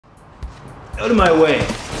Out of my way.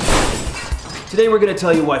 Today we're going to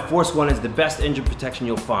tell you why Force One is the best engine protection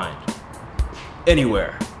you'll find.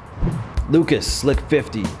 Anywhere. Lucas, Slick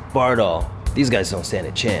 50, Bardol, these guys don't stand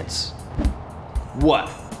a chance. What?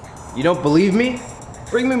 You don't believe me?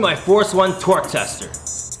 Bring me my Force One torque tester.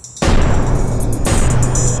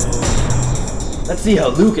 Let's see how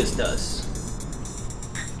Lucas does.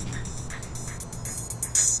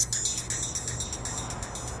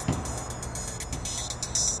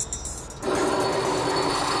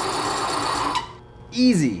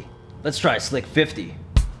 Easy. Let's try Slick 50.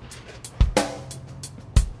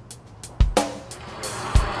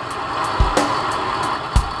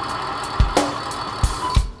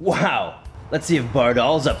 Wow. Let's see if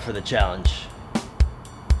Bardol's up for the challenge.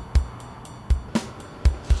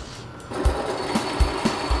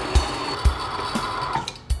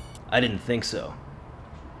 I didn't think so.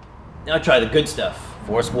 Now try the good stuff.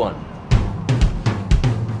 Force One.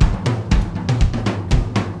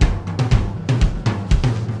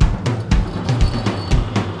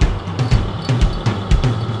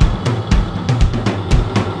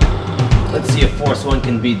 Let's see if Force One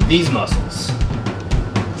can beat these muscles.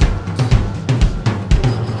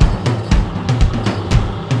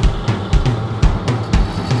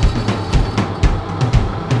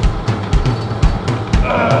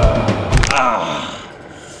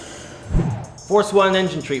 Force One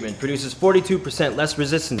engine treatment produces 42% less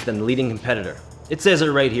resistance than the leading competitor. It says it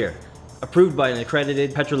right here. Approved by an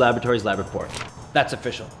accredited Petro Laboratories lab report. That's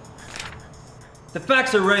official. The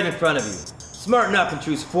facts are right in front of you. Smarten up and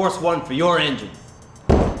choose Force One for your engine.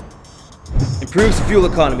 Improves fuel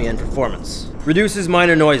economy and performance. Reduces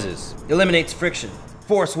minor noises. Eliminates friction.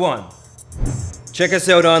 Force One. Check us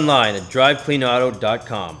out online at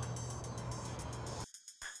drivecleanauto.com.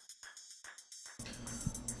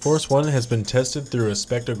 Force One has been tested through a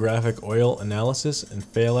spectrographic oil analysis and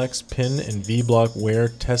Phalex pin and V-block wear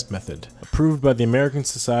test method. Approved by the American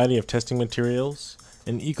Society of Testing Materials,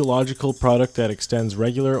 an ecological product that extends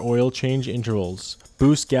regular oil change intervals,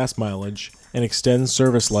 boosts gas mileage, and extends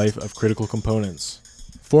service life of critical components.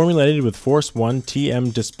 Formulated with Force One TM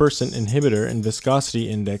dispersant inhibitor and viscosity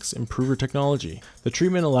index improver technology, the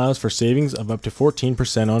treatment allows for savings of up to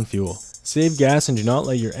 14% on fuel. Save gas and do not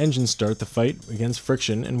let your engine start the fight against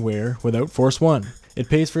friction and wear without Force One. It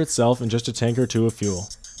pays for itself in just a tank or two of fuel.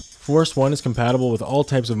 Force One is compatible with all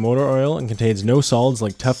types of motor oil and contains no solids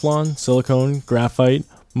like Teflon, silicone, graphite,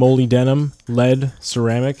 molybdenum, lead,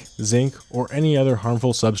 ceramic, zinc, or any other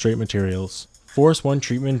harmful substrate materials. Force One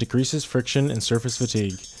treatment decreases friction and surface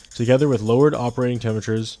fatigue, together with lowered operating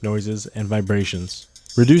temperatures, noises, and vibrations.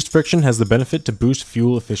 Reduced friction has the benefit to boost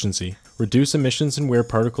fuel efficiency, reduce emissions and wear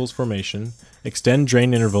particles formation, extend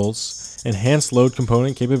drain intervals, enhance load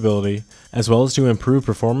component capability, as well as to improve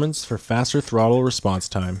performance for faster throttle response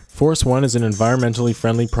time. Force One is an environmentally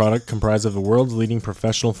friendly product comprised of the world's leading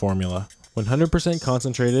professional formula. 100%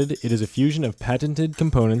 concentrated, it is a fusion of patented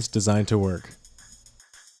components designed to work.